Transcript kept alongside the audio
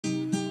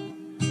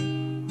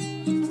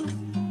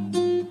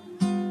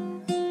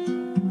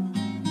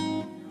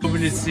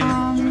kabul etsin.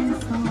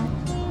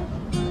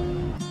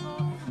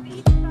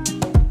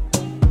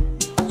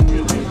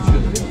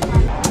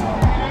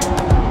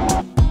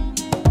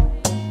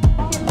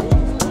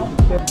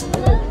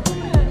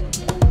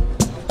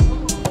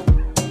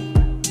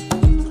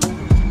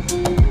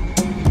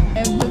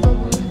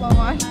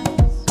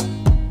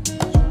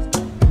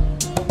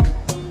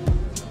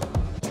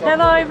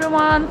 Hello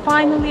everyone,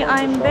 finally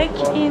I'm back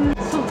in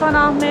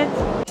Sultanahmet.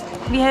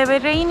 We have a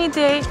rainy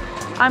day.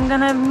 I'm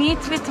gonna meet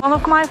with one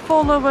of my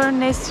followers,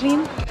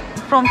 Nesrin,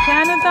 from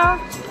Canada,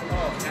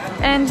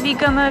 and we're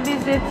gonna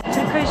visit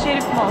Turkish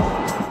Şerif Mosque.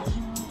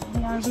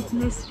 We are with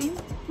Nesrin.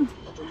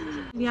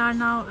 We are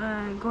now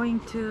going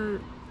to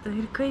the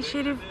Hırkai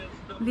Şerif.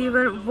 We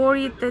were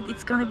worried that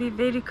it's gonna be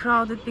very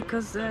crowded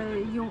because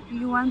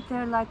you went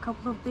there like a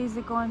couple of days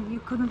ago and you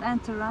couldn't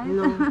enter, right?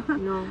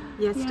 No,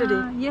 yesterday.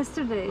 Yeah,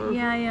 yesterday,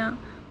 yeah.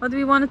 But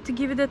we wanted to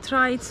give it a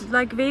try. It's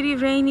like very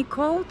rainy,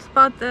 cold.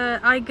 But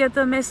I get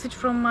a message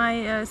from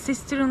my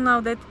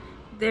sister-in-law that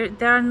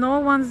there are no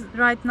ones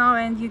right now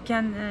and you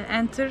can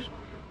enter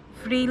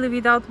freely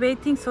without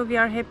waiting. So we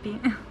are happy.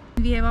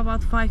 We have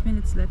about 5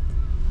 minutes left.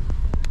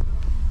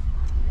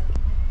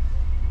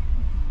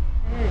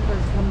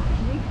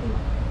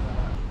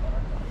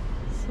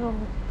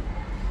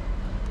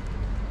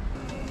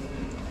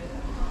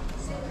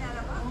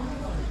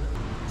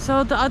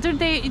 So the other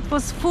day it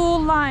was full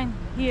line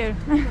here.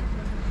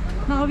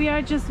 Now we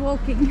are just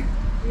walking.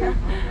 Yeah.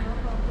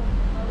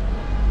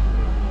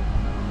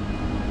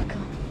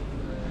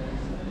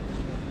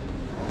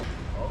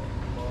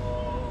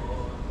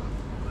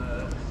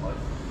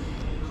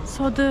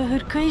 So the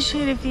Hırkai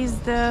Şerif is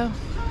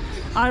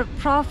our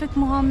Prophet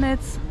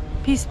Muhammad's,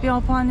 peace be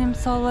upon him,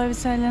 sallallahu alaihi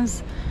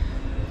wasallam's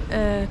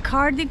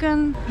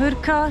cardigan,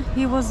 hırka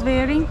he was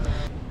wearing.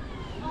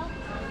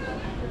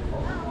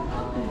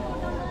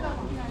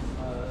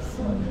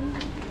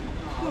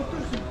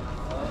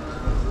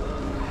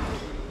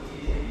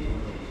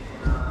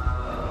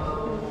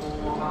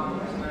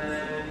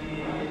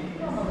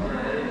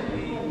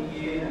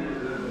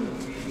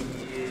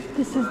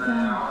 This is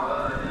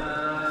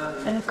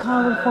the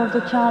cover for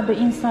the Kaaba,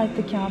 inside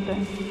the Kaaba.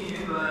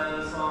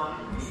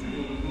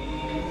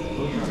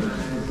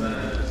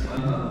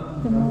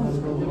 The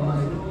mosque.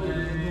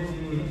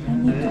 I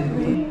need to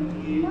pray.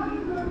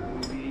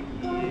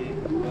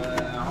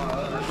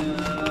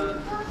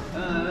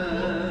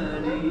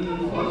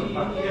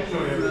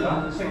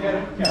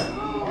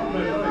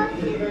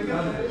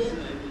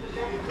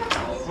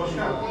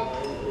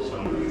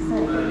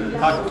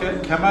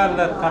 Takke,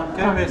 kemerle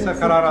takke ve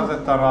Sakar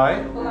Hazretleri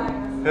ait.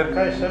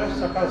 Hırkai Şerif,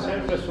 Sakal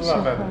Şerif, Resulullah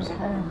Efendimiz.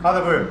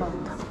 Hadi buyurun.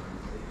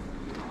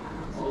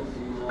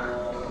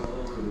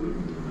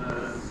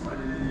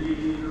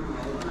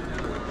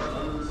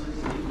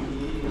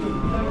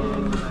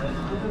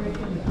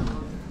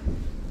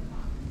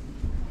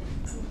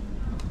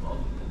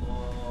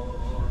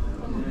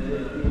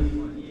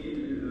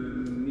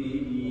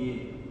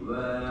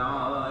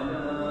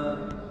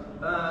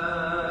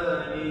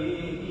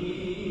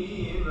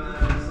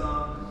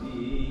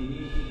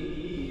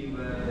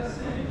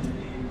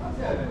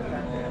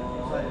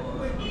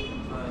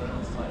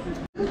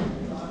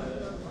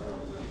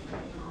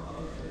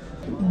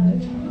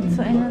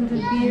 So another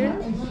beer.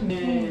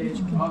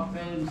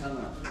 Aferin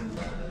sana.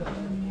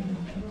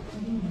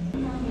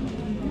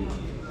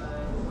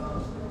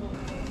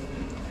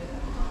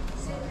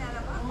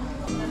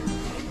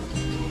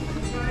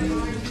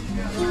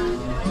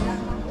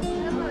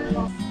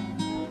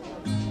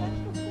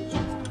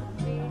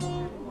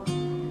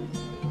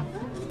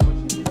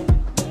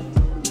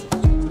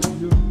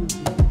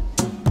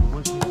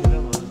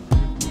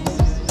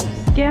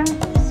 Gel.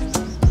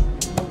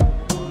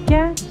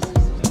 Gel.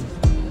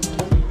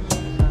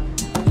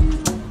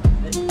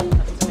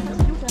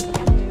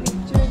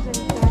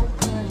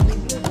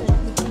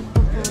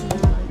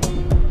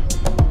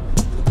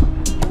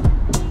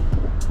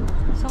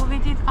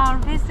 Our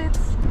visits,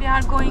 we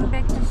are going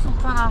back to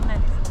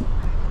Sultanahmet,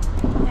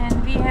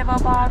 and we have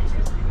about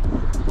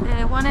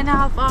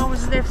 1.5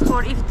 hours left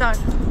for iftar,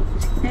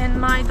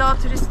 and my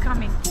daughter is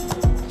coming.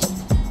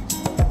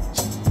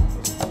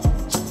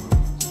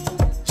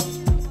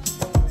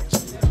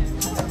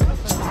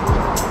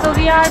 So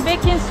we are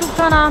back in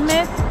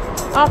Sultanahmet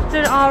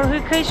after our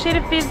Hırkai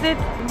Şerif visit.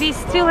 We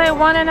still have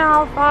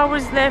 1.5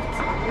 hours left.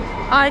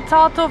 I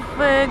thought of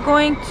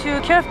going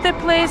to köfte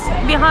place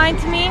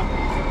behind me,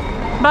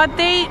 but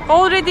they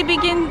already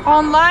begin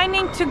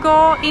onlining to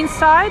go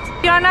inside.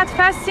 If you are not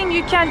fasting,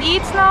 you can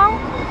eat now.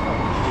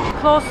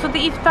 Close to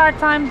the iftar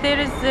time, there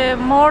is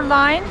more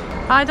line.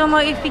 I don't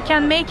know if we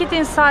can make it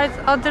inside,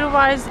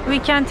 otherwise we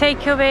can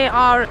take away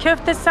our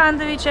köfte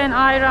sandwich and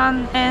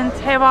ayran and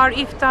have our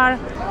iftar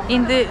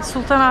in the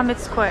Sultanahmet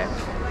Square.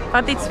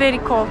 But it's very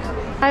cold.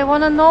 I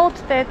want to note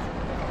that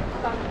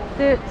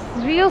the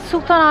real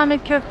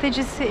Sultanahmet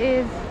köftecisi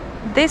is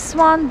this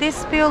one,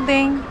 this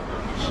building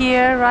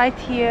here, right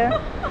here.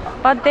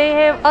 But they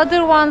have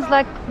other ones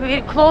like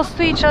very close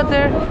to each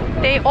other.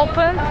 They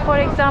open, for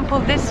example,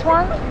 this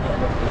one,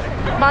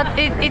 but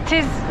it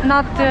is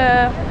not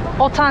the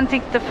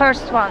authentic, the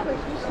first one.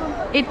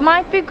 It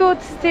might be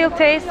good still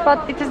taste,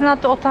 but it is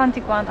not the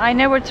authentic one. I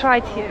never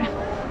tried here.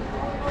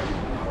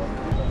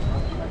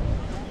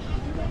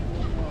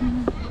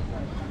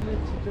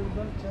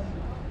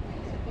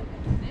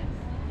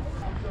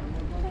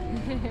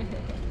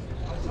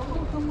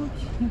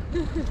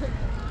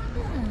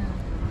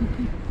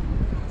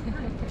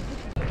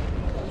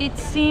 It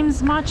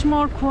seems much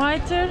more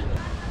quieter.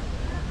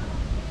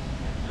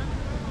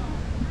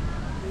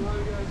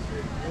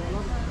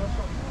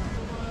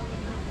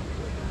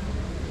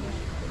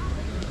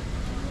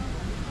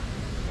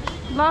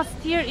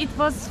 Last year it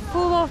was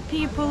full of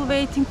people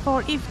waiting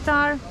for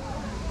iftar,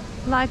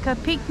 like a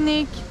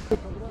picnic.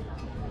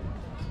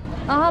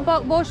 Aha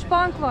bak boş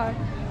bank var.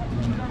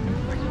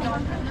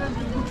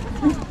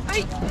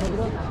 Ay.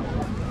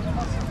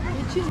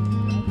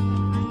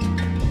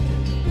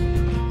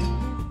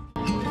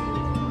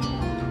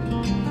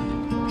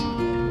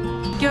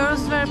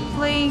 Girls were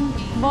playing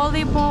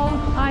volleyball,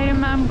 I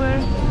remember.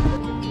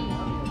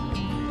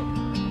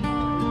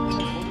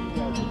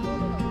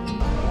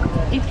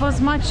 It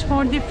was much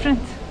more different.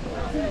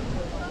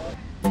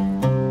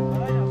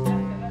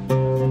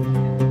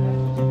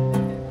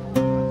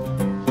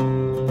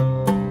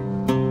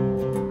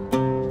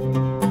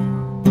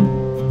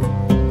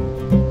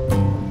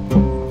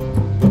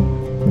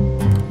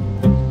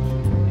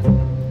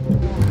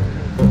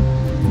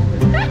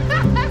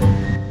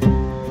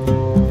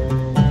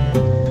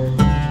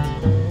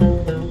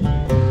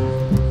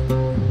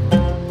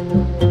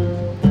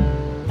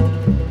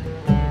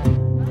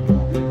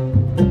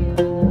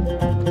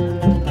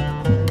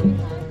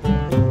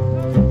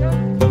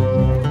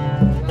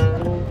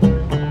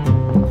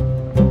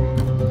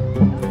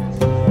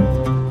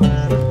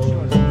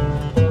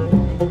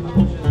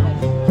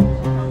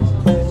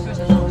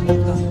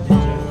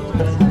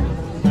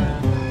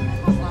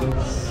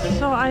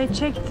 I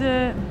checked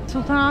the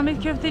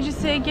Sultanahmet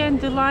köftecisi again.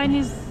 The line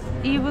is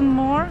even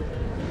more.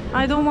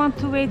 I don't want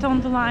to wait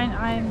on the line.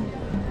 I'm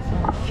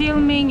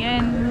filming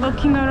and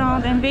looking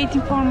around and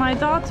waiting for my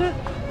daughter.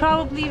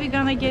 Probably we're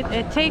gonna get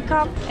a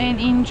take-up and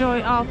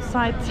enjoy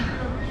outside.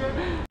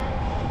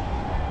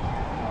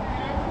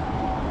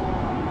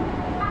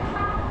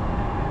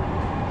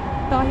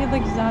 Dahil da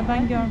güzel,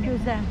 ben görmedim.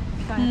 Güzel.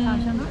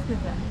 Tavşanımız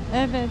güzel.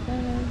 Evet,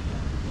 evet.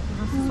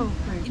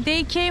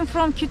 They came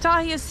from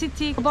Kütahya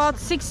City. About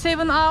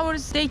 6-7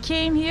 hours they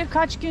came here.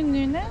 Kaç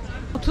günlüğüne?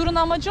 Turun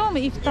amacı o mu?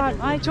 İftar.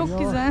 Ay çok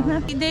güzel.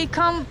 They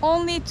come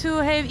only to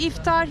have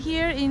iftar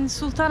here in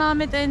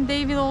Sultanahmet and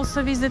they will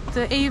also visit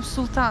the Eyüp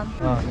Sultan.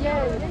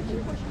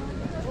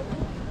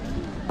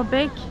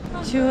 Back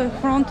to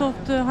front of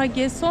the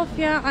Hagia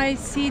Sophia, I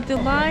see the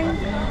line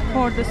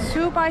for the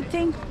soup, I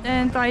think,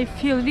 and I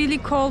feel really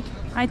cold.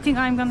 I think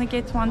I'm gonna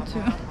get one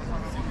too.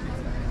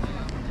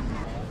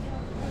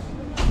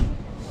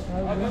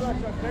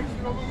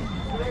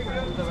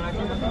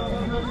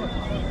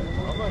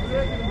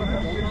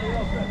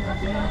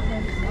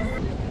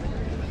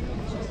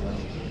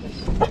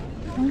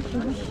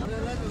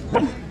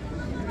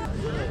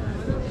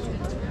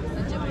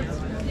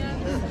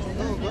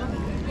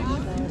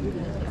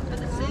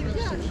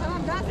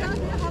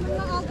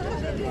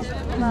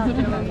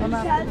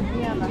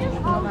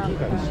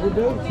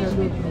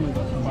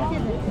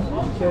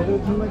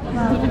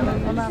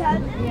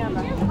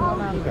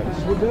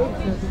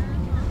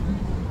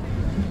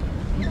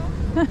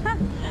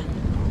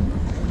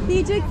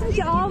 Diyecektim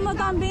ki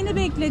almadan beni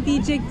bekle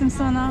diyecektim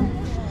sana.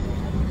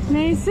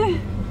 Neyse.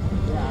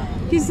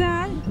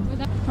 Güzel.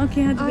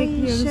 Okey hadi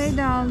bekliyoruz. Şey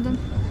de aldım.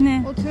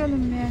 Ne?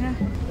 Oturalım bir yere.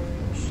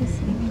 Şurası.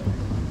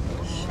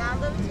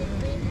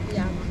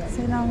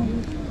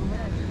 Selamünaleyküm.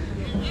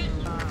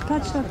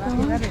 Kaç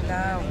dakika var?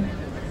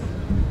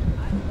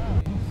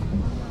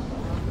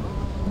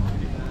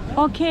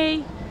 Okay.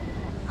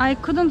 I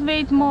couldn't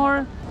wait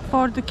more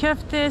for the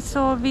köfte,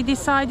 so we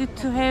decided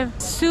to have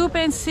soup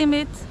and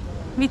simit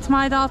with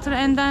my daughter,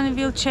 and then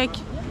we'll check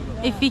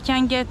if we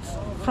can get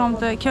from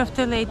the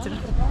köfte later.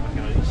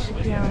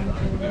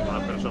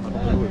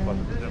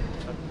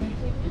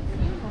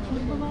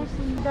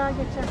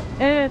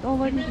 Evet,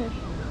 olabilir.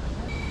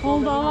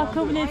 Oldu, Allah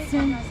kabul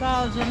etsin.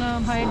 Sağ ol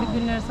canım. Hayırlı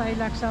günler,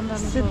 hayırlı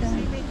akşamlarınız olsun.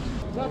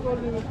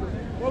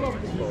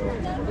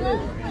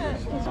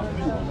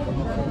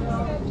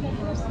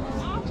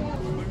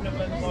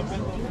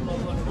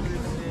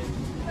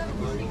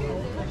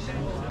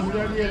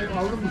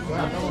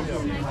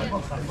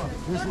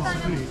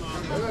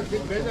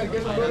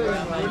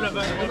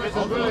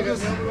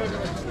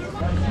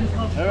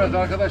 Evet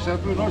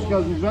arkadaşlar buyurun hoş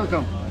geldiniz.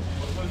 Welcome.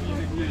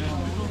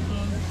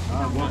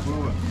 Ha, bon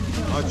prova.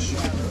 Aç.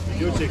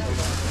 Video çektin.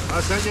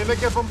 Ha sen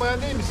yemek yapan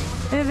bayan değil misin?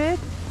 Evet.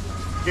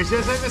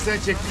 Geçen sene de sen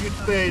çektin,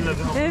 YouTube'da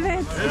yayınladın.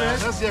 Evet.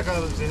 Evet. Nasıl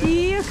yakaladım seni?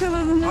 İyi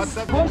yakaladınız.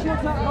 Hatta...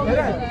 Afiyet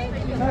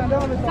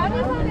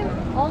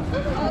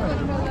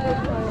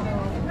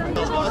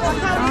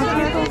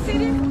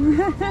olsun.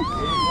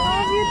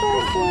 Afiyet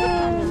olsun.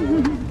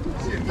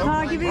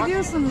 Takip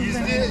ediyorsunuz beni.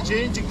 Gizli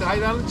şeyin çıktı,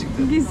 hayranın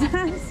çıktı.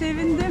 Güzel,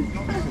 sevindim.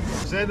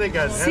 Güzel de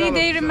geldi. See,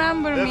 they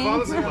remember me.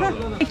 Vefalısın valla.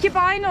 Ekip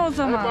aynı o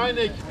zaman. Hep aynı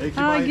ekip.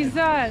 Ha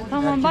güzel.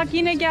 Tamam bak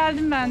yine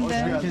geldim ben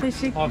de.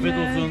 Teşekkürler. Afiyet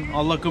olsun.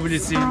 Allah kabul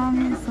etsin.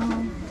 Amin, sağ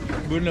olun.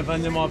 Buyurun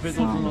efendim. Afiyet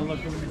olsun. Allah kabul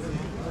etsin.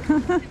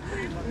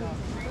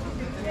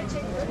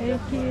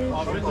 Peki.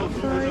 Afiyet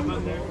olsun. Buyurun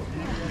efendim.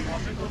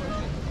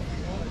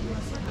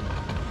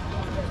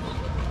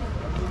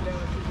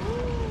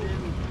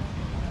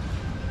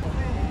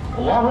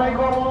 Allahu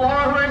Ekber,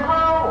 Allahu Ekber.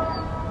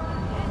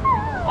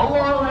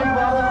 Allahu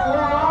Ekber, Allahu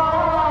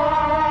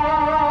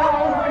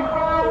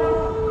Ekber.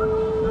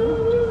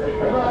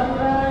 Eşhedü en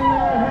la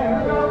ilahe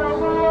illallah.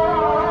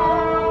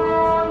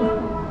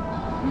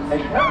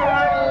 Eşhedü en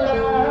la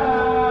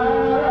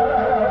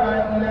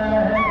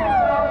ilahe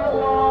illallah.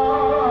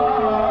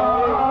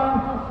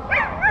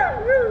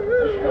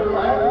 Eşhedü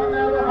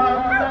enne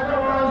Muhammeden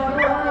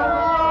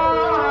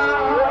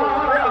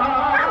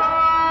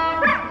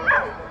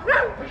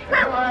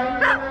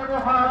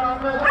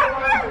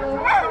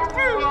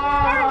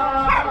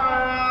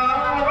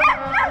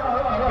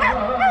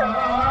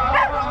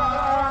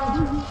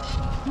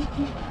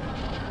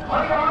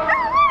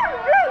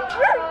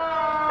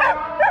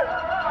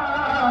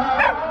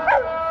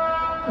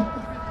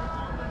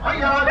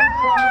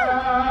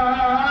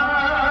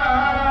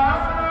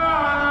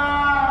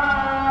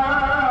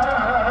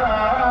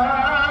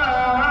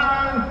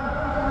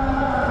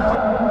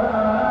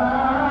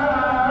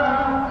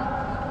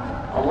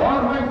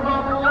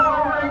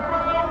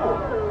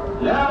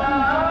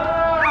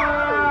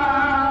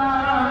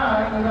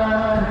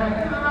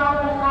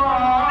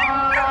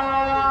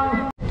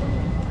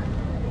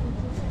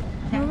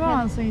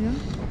alsaydın.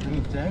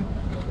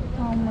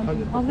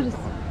 Almadım. Alırız.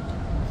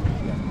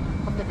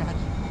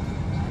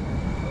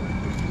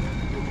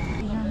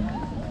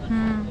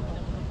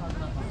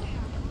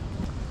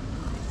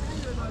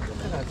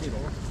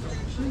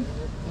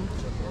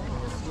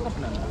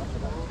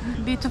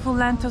 Beautiful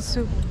lentil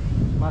soup.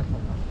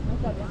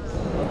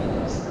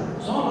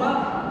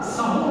 Sonra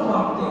sahur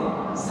vakti.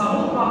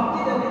 Sahur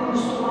vakti de bir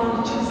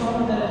Müslüman için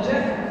son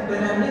derece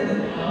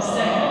önemlidir.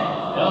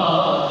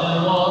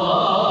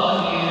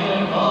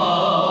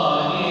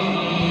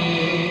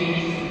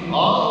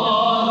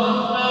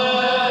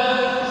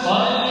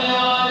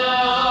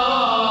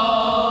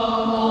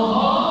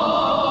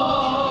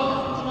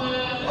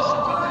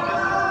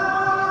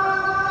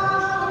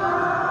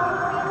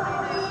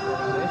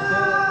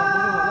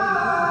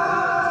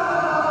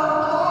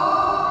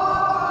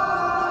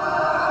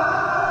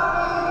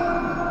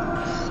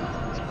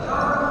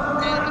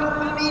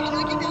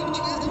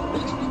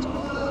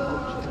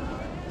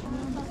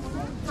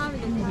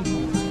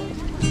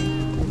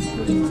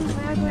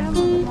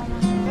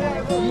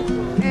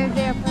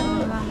 Evde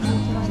yaparım ben.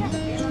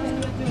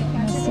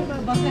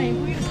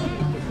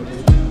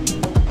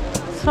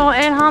 So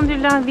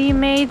elhamdülillah we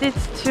made it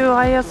to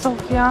Hagia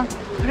Sophia,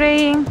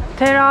 praying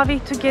teravih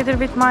together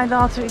with my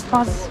daughter. It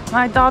was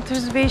my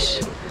daughter's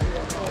wish.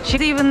 She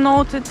even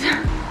noted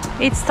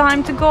it's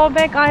time to go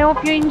back. I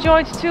hope you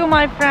enjoyed too,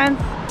 my friends.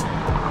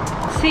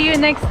 See you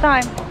next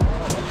time.